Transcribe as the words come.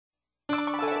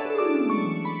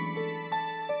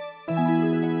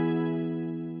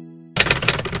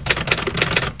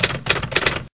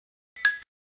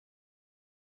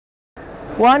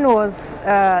One was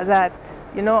that,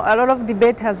 a lot of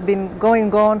debate has been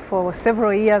going on for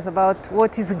several years about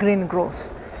what is green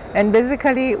growth. And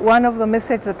basically, one of the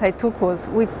messages that I took was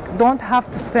we don't have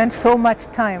to spend so much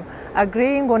time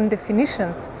agreeing on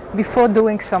definitions before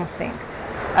doing something.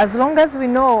 As long as we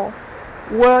know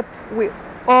what we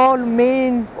all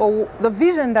mean or the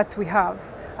vision that we have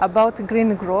about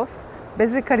green growth,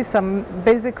 basically some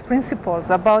basic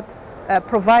principles about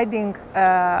providing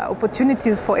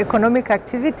opportunities for economic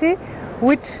activity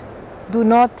which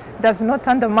does not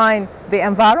undermine the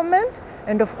environment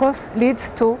and of course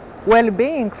leads to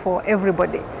well-being for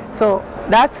everybody. So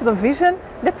that's the vision.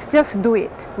 Let's just do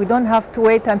it. We don't have to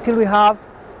wait until we have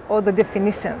all the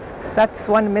definitions. That's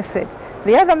one message.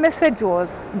 The other message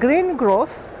was green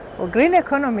growth or green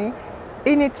economy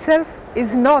in itself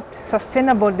is not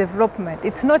sustainable development.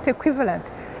 It's not equivalent.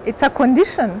 It's a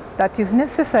condition that is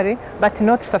necessary but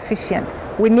not sufficient.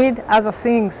 We need other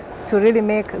things to really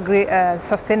make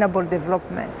sustainable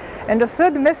development. And the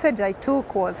third message I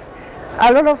took was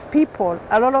a lot of people,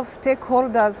 a lot of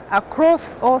stakeholders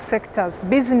across all sectors,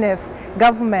 business,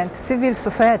 government, civil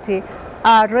society,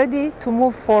 are ready to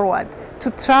move forward, to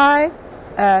try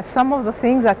some of the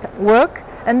things that work,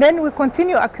 and then we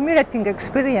continue accumulating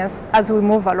experience as we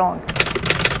move along.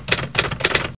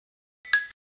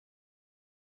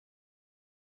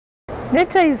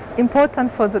 Nature is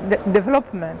important for the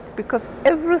development because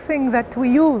everything that we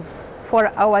use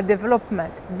for our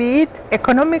development, be it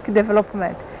economic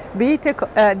development, be it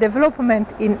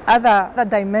development in other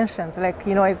dimensions, like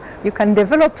you can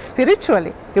develop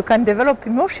spiritually, you can develop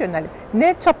emotionally.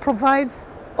 Nature provides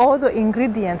all the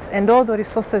ingredients and all the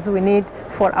resources we need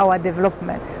for our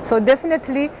development. So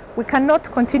definitely we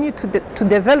cannot continue to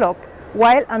develop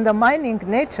while undermining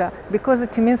nature, because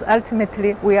it means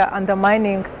ultimately we are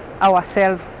undermining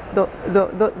ourselves,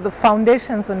 the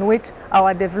foundations on which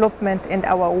our development and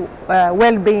our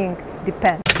well-being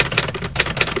depend.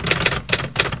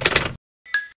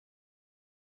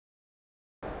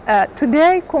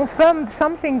 Today confirmed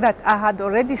something that I had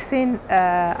already seen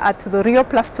at the Rio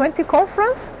 +20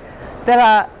 conference.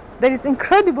 There is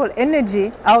incredible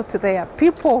energy out there,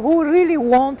 people who really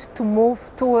want to move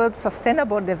towards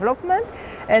sustainable development,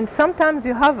 and sometimes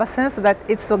you have a sense that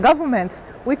it's the governments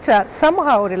which are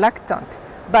somehow reluctant,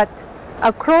 but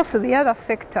across the other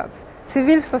sectors,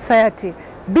 civil society,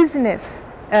 business,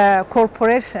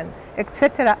 corporation,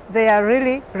 etc., they are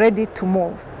really ready to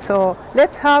move. So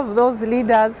let's have those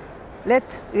leaders,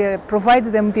 let's provide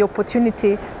them the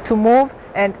opportunity to move,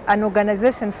 and an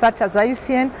organization such as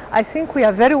IUCN, I think we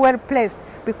are very well placed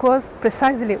because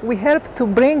precisely we help to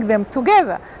bring them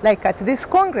together, like at this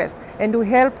Congress, and we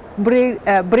help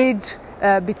bridge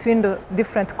between the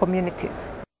different communities.